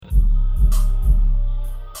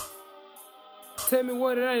Tell me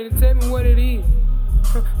what it ain't, tell me what it is.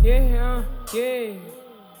 Yeah.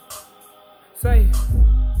 Say it.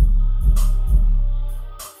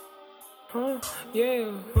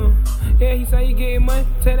 Yeah, he say he getting money.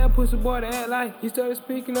 Tell that pussy boy to act like he started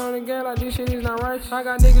speaking on the game like this shit is not right. I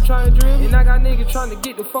got niggas trying to drill me, and I got niggas trying to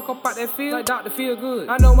get the fuck up out that field like Dr. Feel Good.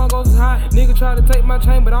 I know my goals is high. Nigga try to take my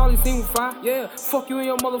chain, but all he seen was fire. Yeah, fuck you and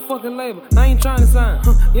your motherfucking label. I ain't trying to sign.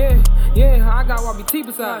 Yeah, I got YBT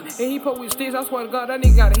beside me. And he put with sticks, I swear to God, that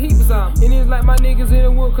nigga got a heat beside me. And it's like my niggas in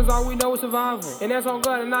the wood, cause all we know is survival. And that's on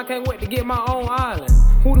God, and I can't wait to get my own island.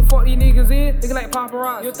 Who the fuck these niggas is? Niggas like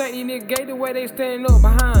paparazzi. You think these niggas gay the way they standing up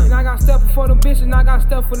behind. And I got stuff for them bitches, and I got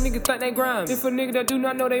stuff for niggas think they grind. If a nigga that do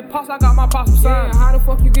not know they pops, I got my pops beside. Yeah, how the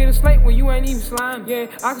fuck you get a slate when you ain't even slime? Yeah,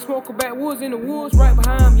 I can smoke a backwoods in the woods right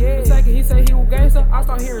behind me. Yeah, second he say he was gangster, I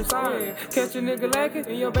start hearing signs. Yeah. Catch a nigga lacking,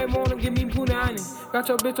 and your baby wanna give me punani. Got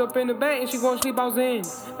your bitch up in the back, and she gon' sleep out Zen.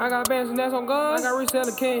 I got bands and that's on God, I got rich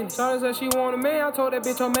selling candy. Shawty said she want a man, I told that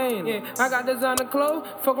bitch I'm man. Yeah, I got designer clothes,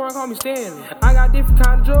 fuck around, call me Stanley. I got different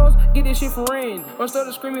kind of drugs, get this shit from Randy. Or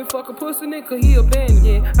started screaming fuck a pussy nigga, he abandoned.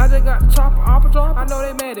 Yeah, I just got the chopper, opera drop, I know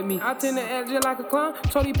they mad at me. I tend to act just like a clown,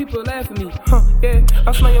 so these people laugh at me. Yeah,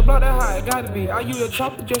 I smell your blood, that high, it gotta be. I use a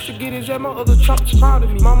chopper just to get his jet, my other choppers proud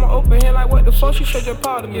of me. Mama open hand like what the fuck, she said just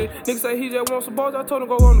part of me. Nigga say he just wants some balls, I told him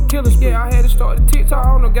go on the killer spree. Yeah, I had to start the TikTok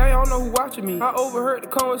on the game, I don't know who watching me. I overheard the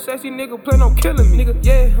conversation, nigga plan on killing me. Nigga,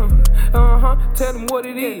 tell them what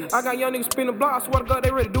it is. I got young niggas spin the block, I swear to God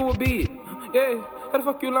they ready to do a bid. Yeah, how the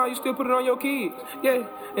fuck you lying? You still put it on your kids? Yeah,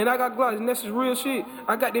 and I got Glocks, and that's just real shit.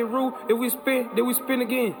 I got that rule, if we spin, then we spin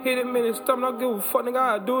again. Hit him in his stomach, don't give a fuck, nigga,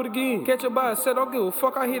 I'll do it again. Catch your body, said, don't give a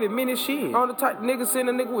fuck, I hit him in his shit. I'm the type of nigga send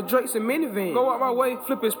a nigga with Drakes and minivan. Go out my way,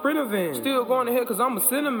 flip his Sprinter van. Still going to hell, cause I'm a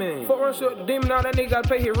cinnamon. Fuck run shut the demon, now that nigga gotta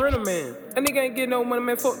pay his renter, man. That nigga ain't getting no money,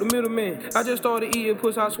 man, fuck the middleman. I just started eating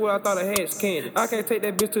pussy, I swear I thought I had candy. I can't take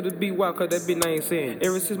that bitch to the beat wild, cause that bitch I ain't saying.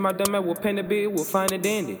 Ever since my dumb ass was pen the bed, we'll find a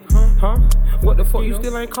dandy. What the fuck, you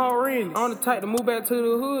still ain't called Randy? I'm the type to move back to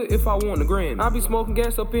the hood if I want the granny. I be smoking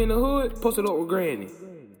gas up in the hood, post it up with granny.